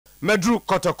medru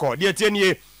Kotoko de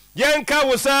tienie yenka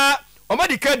wo sa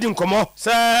omadi ka di nkomo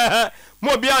sa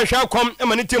mo bia hwa kom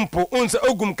emane tempo unse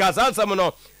ogum ka sa asam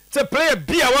no se player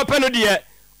bia wa pano de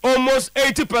almost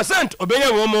 80%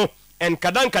 obenya wo mo and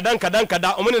kadan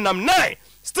omune nam 9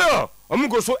 still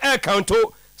omugo so air count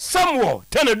Samuel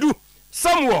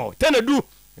Tenedu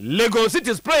Lagos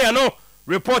City's player no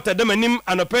reported them anim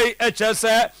anopay HS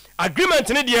agreement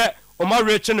ne de o ma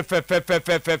rechen fe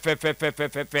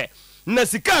na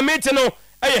sika mete no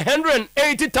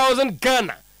 180,000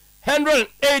 Ghana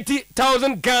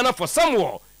 180,000 Ghana for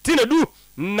Samuel Tenedu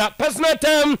na personal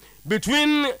term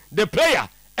between the player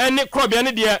and the club and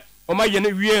the o ma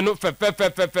yene wie no fe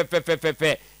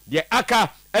the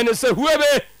aka and say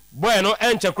whoever bueno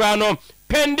enchekra no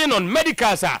pending on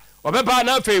medicals obeba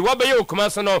na fe wobeye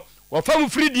okumase no wo fam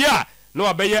free dia no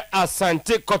obeye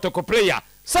Asante Kotoko player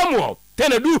Samuel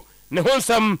Tenedu ne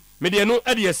honsam medianu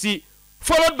adiasi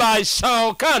followed by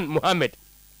Shawnkan Mohammed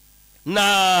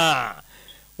na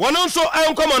wono so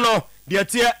ankomo no de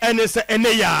tie enese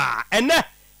eneya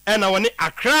ena woni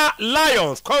Accra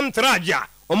Lions kontraja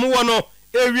omo no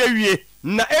ewie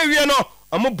na ewie no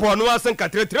omo bono asen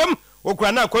katretrem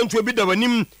okura na kwantu bi da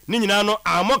wanim ni nyina no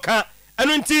amoka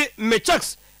eno nti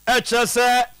mechaks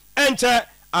echese enche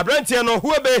abrantie no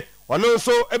huebe wono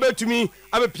so ebetumi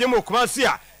abepiem okumase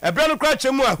a ebra no kra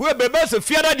chemu a huebe be se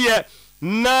fiada de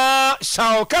na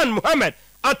Shawnkan Mohammed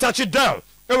attach down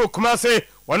ewo kumase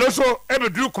wono so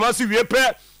ebeduru kumase wie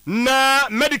pre na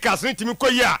medicals ni timi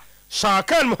koya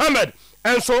Shawnkan Mohammed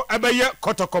enso ebeye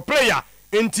Kotoko player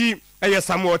enti eye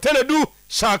Samuel Tenedu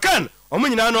Shawnkan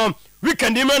omunyina no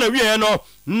weekend man wie no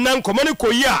na nkomani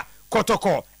koya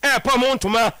Kotoko pa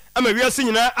montuma ama wiase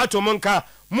nyina atomonka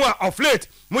mo of late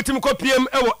mutim ko PM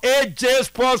ewo AJ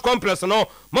Sports Complex no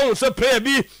mo so player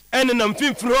bi ene na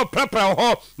mfimfiri ho prapra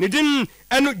ho ne din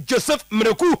eno Joseph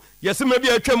Mreku yesema bi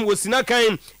atwam wosina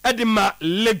kan edima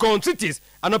Lagos Cities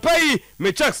anopai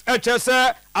mechaks HS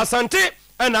Asante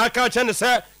ana aka chane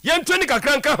se yentweni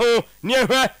kakranka ho ne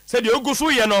ehwe se de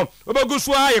ogusu ye no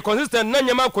obagusu a ye consistent na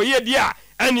nyama koye dia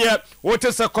ene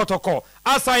wote se Kotoko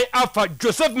asai afa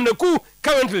Joseph Mreku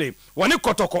currently woni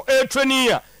Kotoko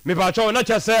training me ba cho na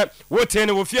chese wote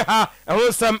ne wo fie ha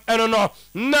ehonsam eno no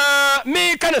na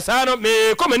me kanesa no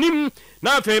me komanim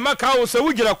na afi maka wo se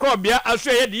wugira krobia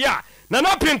ahwe ye dia na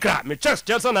na pinkra me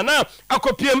chese na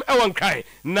akopiem ewon kai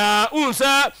na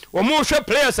unsa wo mo hwe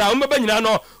players a wo nyina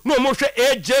no no mo hwe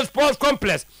AJ Sports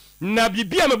Complex na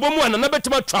bibia me bomu na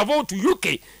betima travel to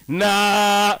UK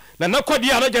na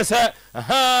kodi ana je se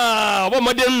wo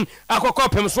modern akokọ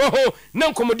pemso ho na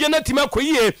nkomodie na tima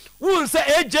koyie wunsa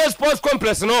AJ Sports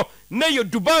Complex no na yo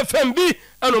Dubai FMB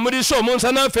ano modi show mo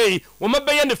nsa na fei wo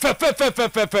mabeye ne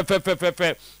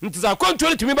fe ntiza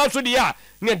control timi ba so dia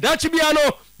ne dachi bia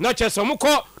no na cheso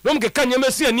mukọ no mkeka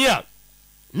nyamasi ani a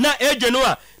na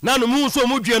ejenua na no mu so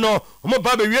mudwe no mo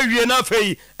ba be wie na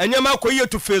afei anyama koye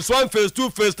to phase 1 phase 2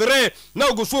 phase 3 na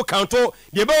oguso kanto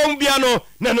de ba won bia no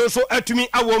na no so atumi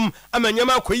awom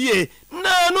amanyama koye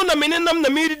na no na menenam na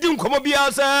miridi nkomo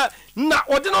bia sa na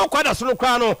ode no kwada so no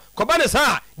kwa no koba ne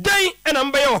sa dan ena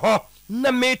mbaye ho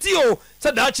na metio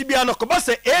sa daachi bia no koba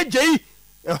se AJ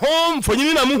home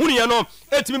fonyini na muhunu ya no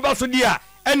etimi ba so dia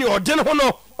eni ode no ho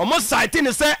no omo site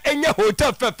ni se enya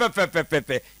hotel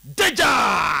fe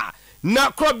deja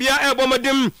na krobia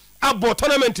ebomadim abo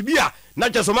tournament bia na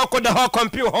jeso makoda ho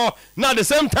compete ho na at the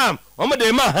same time omo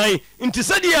de ma han nti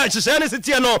se dia hihye ne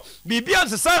sitie no bibia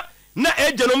sesa na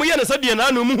eje no mo ye ne se dia na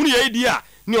no muhunu ya dia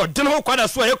ni ode no kwada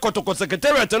so ye Kotoko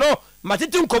Secretariat no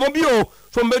matiti nkomo bio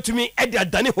from betumi ede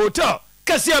adani hotel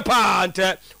kasia pa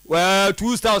ante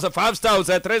 2 stars 5 stars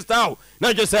 3 stars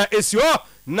na just esio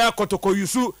na Kotoko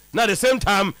yusu na the same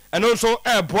time and also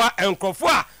boa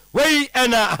enkrofo we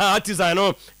na artisan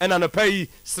no and an pay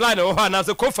slide o ha na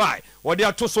se kofi wo de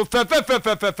ato so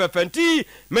fenti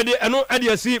me de eno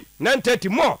adiasi 930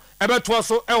 more ebeto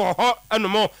so ewo ho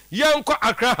enomo yenko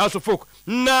Accra House of Folk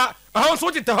na ha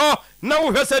so tete ho na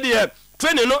wo hwese de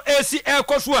training no AC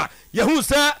ekoso a yehu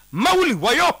se Mawuli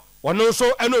Wayo wono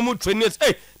so eno mu trainers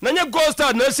na nye gold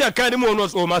star na AC academy no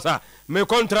so masa me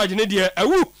contract ne de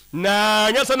awu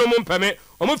na nyasa no mpeme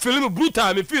omo film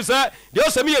brutal me feel say de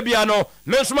osemi ye bia no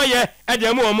me nsoma ye e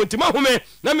de mo omo ntima home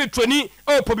na me troni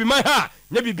opobi man ha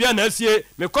nya bibia na asie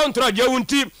me contract ye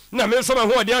wunti na me nsoma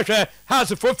ho de ahwe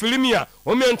has for film ya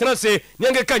o me ntra se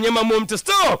nyenge ka nyema mom to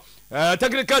still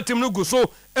technical team no go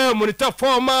so monitor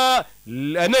former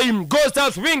name Gold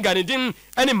Stars winger ne din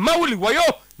ene Mawuli Wayo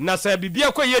na sa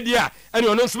bibia kwa yedia ene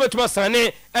ono nso betuma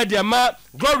sane ediama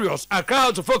Glorious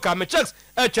Accra to Foka me checks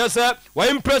chesa wa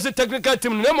impress technical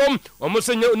team ne mom omo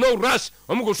se no rush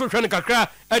omo go so hwe ne kakra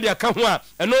edia ka ho a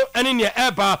eno ene ne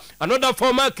eba another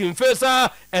former Kingfisher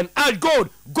and Al Gold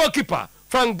goalkeeper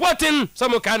Frank Boateng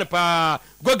some kind of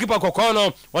goalkeeper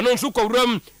kokono ono nso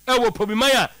kowram ewo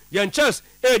Pobimaya yan chess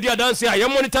dia dance ya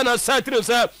monitor na site no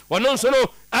say ono nso no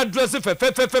address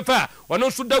fe ono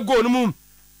nso da goal no mu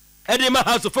edema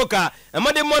house foka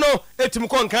amade mono etim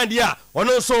konkan dia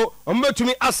ono nso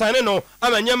ombetumi asane no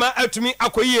amanyama atumi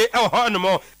akoyie eho no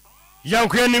mo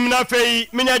yankwa nim na fei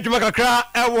menya dwuma kakra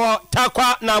ewo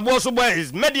takwa na aboso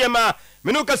boys mediama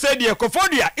menuka say die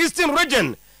Kofodia Eastern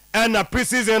Region and a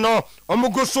preseason no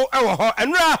omuguso ewo ho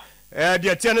enra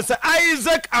dia tiane say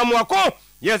Isaac Amwako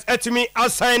yes etimi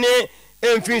asane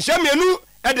emfinshamienu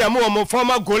ediamo mo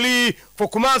former goalie for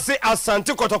Kumasi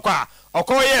Asante Kotoko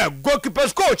okoye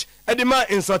goalkeepers coach edima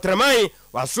insotremai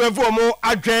wasoevu omo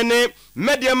adwene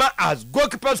mediama as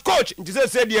goalkeepers coach ntise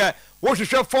say dia wo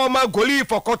hwehwe former goalie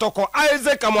for Kotoko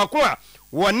Isaac Amwako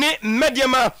woni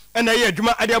mediama ena ye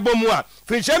adwuma adiabomu a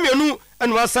finshamienu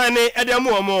and wasane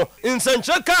ediamo omo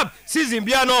Insenche Cup season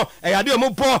bia no eyade omo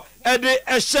bo ede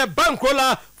ehye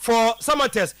bankrola for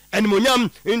Samates and Munyam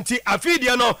inti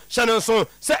afidia no channel so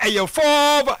say a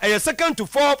 2nd to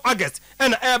 4th August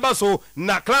and airbaso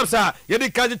na clubs a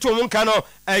yedi kaji to munka no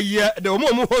the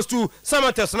omo host to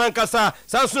Samates nankasa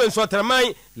sanso nso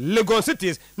atramai Lagos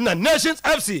Cities na Nations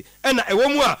FC and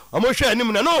ewomu a omo hwe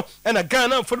anim na no and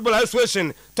Ghana Football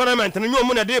Association tournament na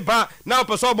nyomu na de ba na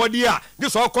person body a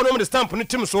this all kono the stamp ni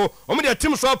team so omo the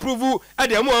team so approve at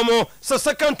the omo so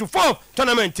 2nd to 4th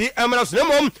tournament emra so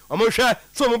omo hwe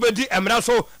so mobedi emra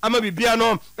so ama bibia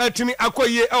no atumi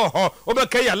akoye eho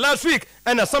obekaya last week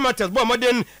and a Samates bo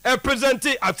modern present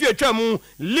afiatwa mu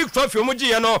league trophy omuji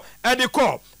ye no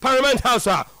ediko Parliament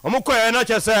House omukoye na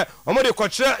chese omode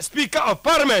koche Speaker of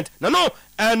Parliament no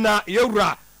and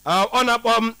yewra on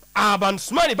Aban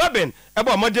Smani Babin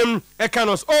ebo modern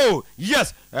ekanos oh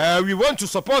yes we want to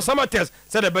support Samates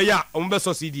said ebeya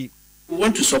ombeso CD. We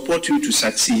want to support you to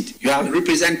succeed. You are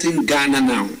representing Ghana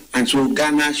now, and so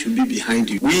Ghana should be behind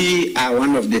you. We are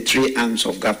one of the three arms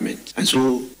of government, and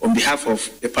so on behalf of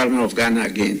the Parliament of Ghana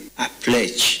again, I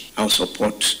pledge our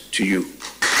support to you.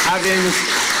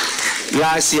 Having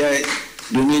last year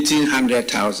donating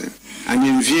 100,000, and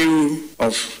in view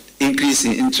of increase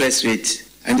in interest rate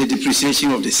and the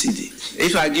depreciation of the cedi,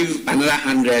 if I give another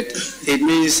 100, it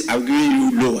means I'll give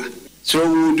you lower. So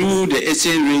we'll do the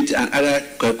exchange rate and other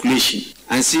calculation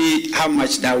and see how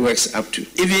much that works up to.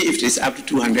 Even if it's up to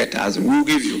 200,000, we'll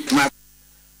give you.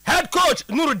 Head coach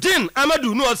Nuruddin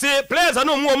Amadou no say players are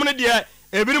no more money there.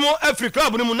 Ebirimo every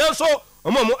club no mo so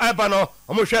omo ebano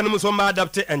omo hwe no so ma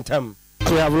adapt entem.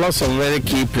 We have lost some very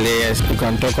key players. You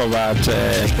can talk about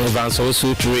Evans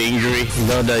also through injury.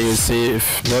 Now that you save,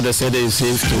 now they said they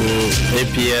saved to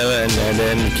APL and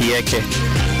then Kieke,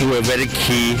 who were very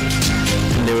key.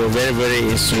 They were very, very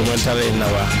instrumental in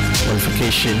our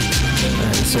qualification.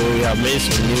 And so we have made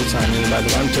some new signings. But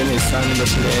one thing is signing the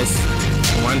players.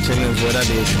 One thing is whether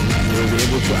they will be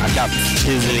able to adapt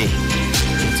easily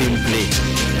to team play.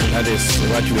 And that is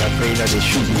what we are praying that they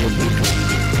should be able to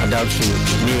adapt to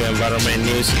new environment,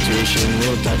 new situation,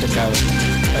 new tactical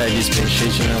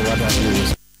dispensation and what have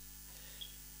you.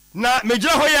 Na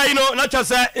mejira hoya ino na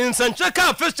chase Insenche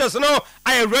Cup fixtures no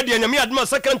I ready and me adma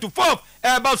 2nd to 4th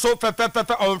about so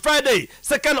on Friday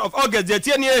 2nd of August the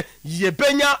tienie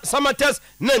Yebenya Samates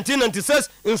 1996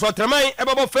 in Swatramai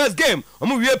about first game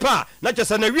omu wie pa na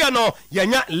chase na wi no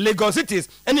yanya Lagos Cities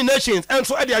any nations and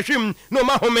so ade ahwem no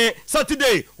mahome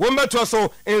Saturday wombeto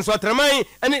so in Swatramai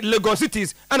any Lagos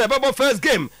Cities and about first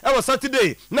game our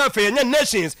Saturday na fe yanya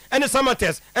nations and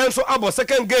Samates and so about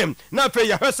second game na fe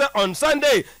yahwese on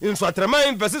Sunday in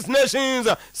Swatramai versus nations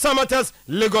Samates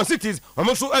Lagos Cities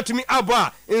omusu atumi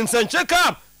aba in Insenche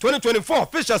Cup 2024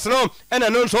 fixtures no and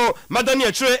anonso madani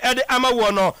achire ede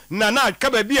amawo no na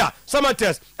kababia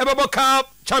Samates ebebo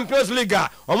Cup Champions League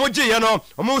omoje ye no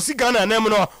omosi Ghana anem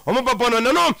no omobabo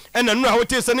no and anu a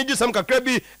wote saniji sam kakra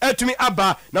bi atumi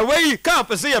aba na wey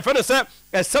cup say ye fe no say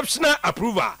exceptional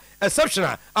approval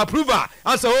exceptional approval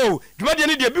asa o dwumade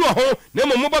ne de bi wo ho na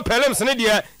mo ba prelims ne de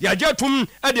ya jatum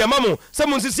e de mamo se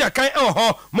mo nsisi akan e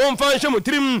ho mo mfa nhwe mo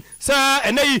tirim sa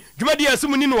enai dwumade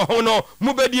asum ni no ho no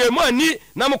mo badie mo ani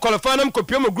na mo qualify na mo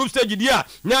kopia mo group stage dia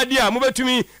nya dia mo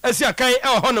betumi asi akan e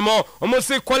ho no mo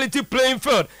se quality playing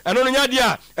field eno no nya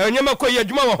dia nyama koye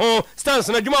adwuma wo ho stands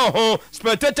na adwuma wo ho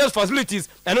spectators facilities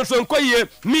eno so nkoye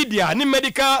media ni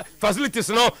medical facilities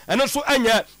no eno so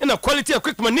anya na quality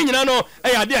equipment ni nyina no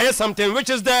ya dia something which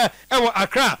is there ewo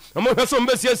Accra mo hweso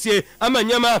mbesiesie ama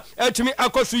nyama atumi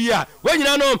akoso yi a we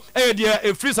nyina no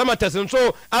dia free summer test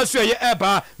so aso ye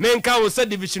eba menka wo se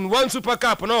division 1 super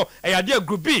cup no ya dia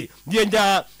group B dia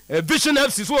nja Vision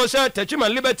FC so share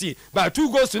Techiman Liberty by 2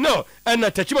 goals to 0 and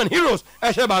Techiman Heroes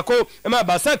share bako ma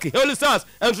Basaki Holy Stars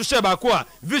and so share bako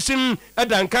Vision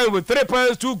Adankan with 3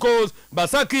 points 2 goals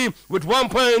Basaki with 1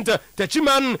 point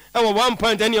Techiman 1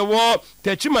 point any war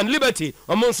Techiman Liberty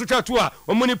among sucha toa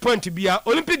omuni point bia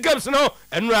Olympic Games no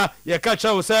enra ye catch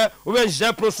out say we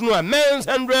share pro no men's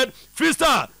 100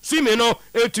 freestyle swimming no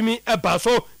etumi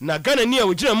ebaso na Ghana ni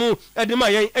awugina mu edema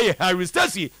yen Harry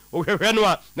Stacy ohwehwe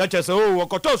no na chese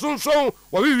wokoto sonson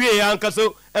wo wiwie ya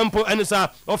ankaso empo enisa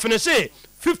o finish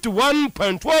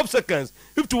 51.12 seconds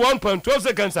 51.12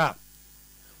 seconds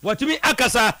watimi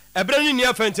akasa ebrani ni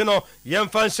afenti no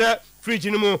yemfanhye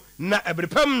fridge mu na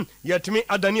ebrepam yatimi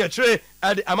adani akire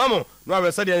ade amamo no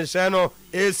awese de nhye no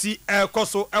AC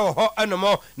ekoso ewo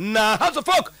enomo na House of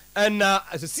Folk na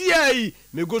CI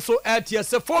megoso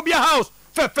ats phobia house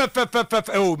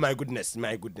oh my goodness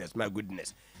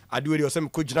adwere osem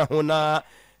kojina ho na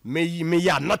me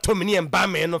ya anatomy ni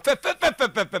embame no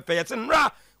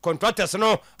yasenra contractors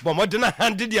no bomodena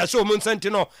handed ya show munsenti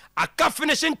no aka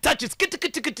finishing touches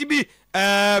kiti bi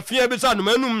fia bi sa no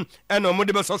manum eno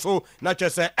mode be so na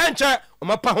chese enche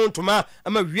omapa ho ntoma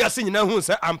ama wiase nyina hu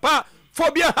se ampa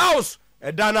phobia house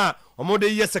edana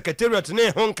omode ye secretariat ne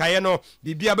honkaye no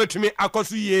bibia betumi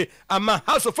akoso ye ama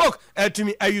House of Folk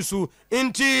etumi ayusu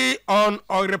inti on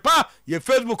orepa ye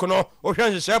Facebook no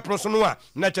ohwanhye share proso no a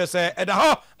na chese eda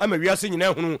ho ama wiase nyina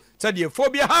hunu sade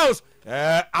phobia house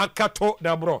akato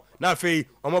dabro na fei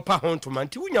omopa hontoma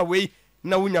nti wunya wei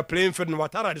na wunya playing field no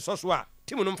watara de soso a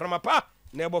timu no mframapa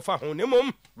na ebofa ho ne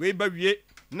mom wei ba wie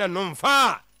na no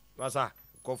mfa wasa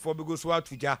kofo bigo so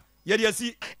atuja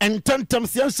yesi and tantam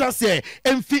siansa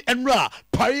emfi enra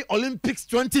Paris Olympics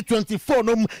 2024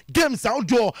 nom games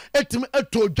outdoor etim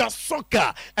etoja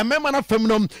soccer emema na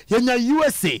femnom yenya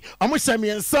USA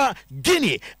amoshamiensa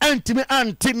Guinea antimi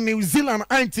anti New Zealand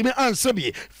antimi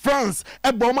ansabi France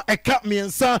ebom eka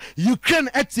miensa Ukraine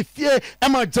etifie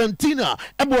Argentina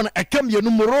ebon eka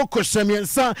mienu Morocco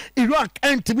shamiensa Iraq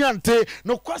antimi ante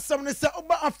no kwasam ne sa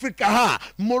oba Africa ha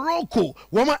Morocco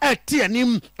woma eti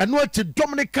anim anu ati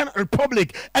Dominican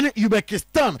Republic and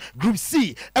Uzbekistan group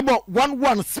C about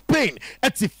 1-1 Spain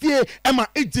etifie ema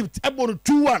Egypt about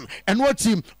 2-1 and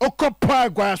watching oko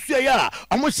Paraguay ya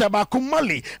amoshabako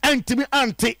Mali antimi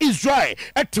ante Israel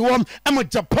etiwom ema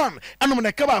Japan and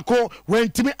monekabako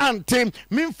wentimi ante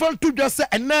minfan to just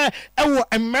ena ewo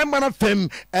emema na fem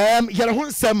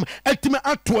yerehonsem etimi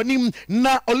atonim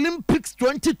na Olympics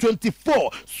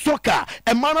 2024 soccer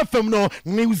emana fem no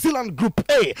New Zealand group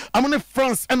A amone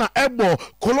France and ebo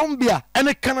Colombia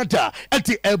and Canada at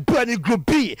the group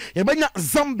B yebanya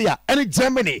Zambia and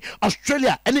Germany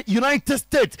Australia and United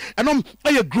States and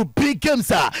a group B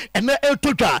games and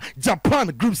Toga Japan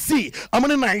group C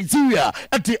among Nigeria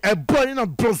at the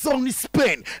Brazil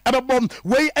Spain and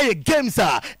way a games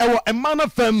a man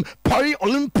of Paris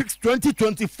Olympics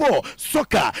 2024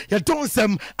 soccer ya don't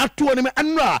some at one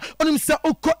anra on himself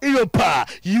oko Europa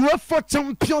UEFA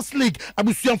Champions League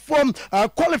abusian form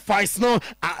qualifies no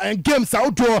games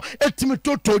outdoor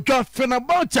Timitoto John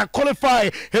Fenerbahce qualify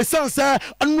his son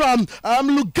Anram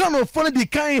Lugano for the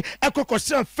kind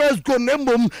Ekokosha first goal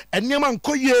nembum and Yaman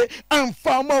Koye and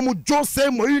Farmamu Jose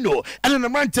Mourinho and in the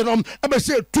Mantenum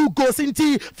Abashe 2 goals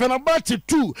into Fenerbahce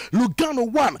 2 Lugano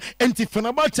 1 and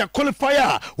Fenerbahce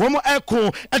qualifier one more echo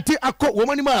at the Akko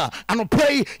Womanima and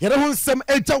play Yadahun Sam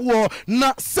Eja War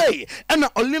na say and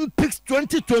the Olympics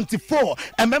 2024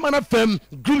 and Memana Fem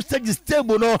group stage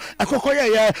stable no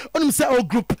Akokoya on himself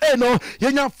group A no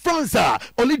yenya France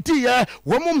only dia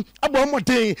womum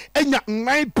abomode enya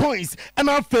 9 points and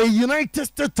after United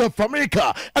States of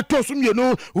America atosum you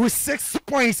know with 6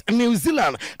 points New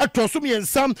Zealand atosum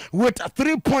yensam with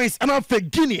 3 points and after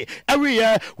Guinea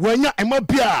area wenya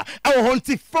emabia our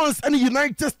hunting France and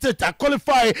United States are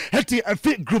qualify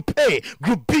at group A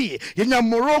group B yenya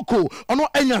Morocco ono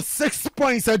enya 6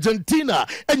 points Argentina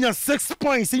enya 6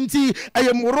 points inti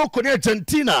Morocco and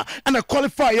Argentina and a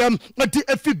qualifier at the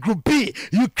efi group B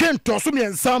Ukraine to so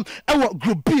miensa ewo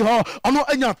group B ho ono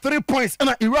enya 3 points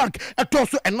na Iraq eto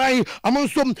so enai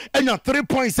amonso enya 3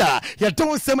 points ya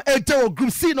don sem eto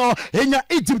group C no enya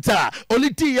Egypt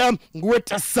Olidia with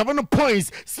 7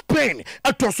 points Spain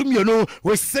eto so mienu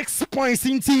with 6 points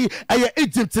inti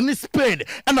Egypt and Spain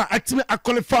and actually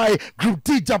qualify group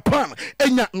D Japan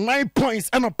enya 9 points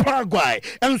and Paraguay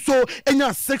and so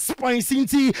enya 6 points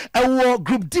inti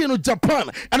group D no Japan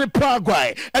and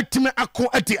Paraguay actually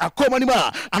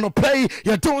akomanima and play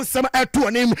ya don some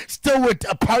eto name still with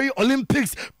Paris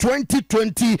Olympics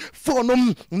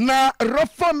 2024 na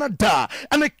Rafanada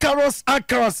and Carlos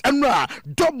Akaras and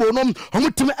double nom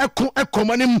omutime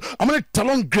ekomanim amane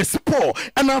talon Grespo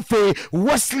and afi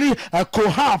Wesley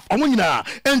Kohaf omunyina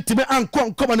entime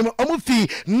ankon komanim omufi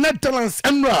Netherlands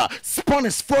and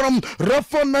Spanish Forum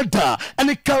Rafanada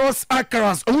and Carlos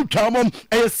Akaras omutamo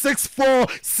a 6-4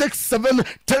 6-7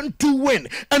 10-2 win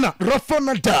and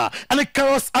Rafanada and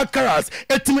Carlos Akaras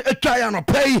etime etayano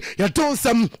pay ya don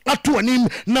some atonim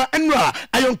na enra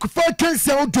ayonkufa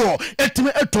kense odo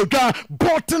etime etoga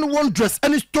Boateng Wanderers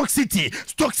and Stoke City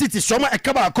Shoma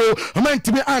Ekabako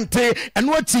amantime ante and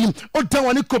what team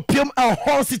odawani kopiam a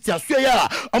Hull City asya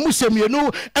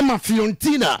amushemienu ema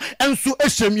Fiorentina enso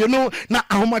eshemienu na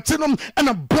ahomachenom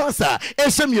na Barca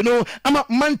eshemienu ama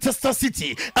Manchester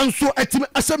City enso etime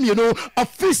eshemienu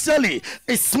officially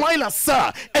Ismail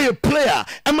Assar a player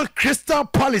ama Crystal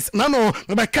Palace nano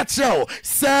na catchao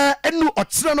sa enu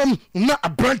ochiranom na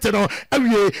abranteno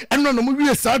awie eno no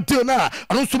wie sa de na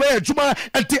anso be adwuma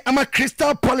ente ama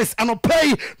Crystal Palace and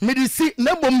pay medisi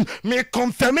nembom me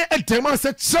confirm etema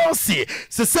se Chelsea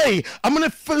se say I'm gonna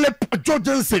Philip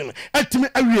Jorgensen etime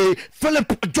awie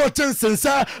Philip Jorgensen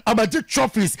sa abaje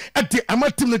trophies ente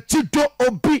amatim na Chido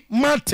Obi Martin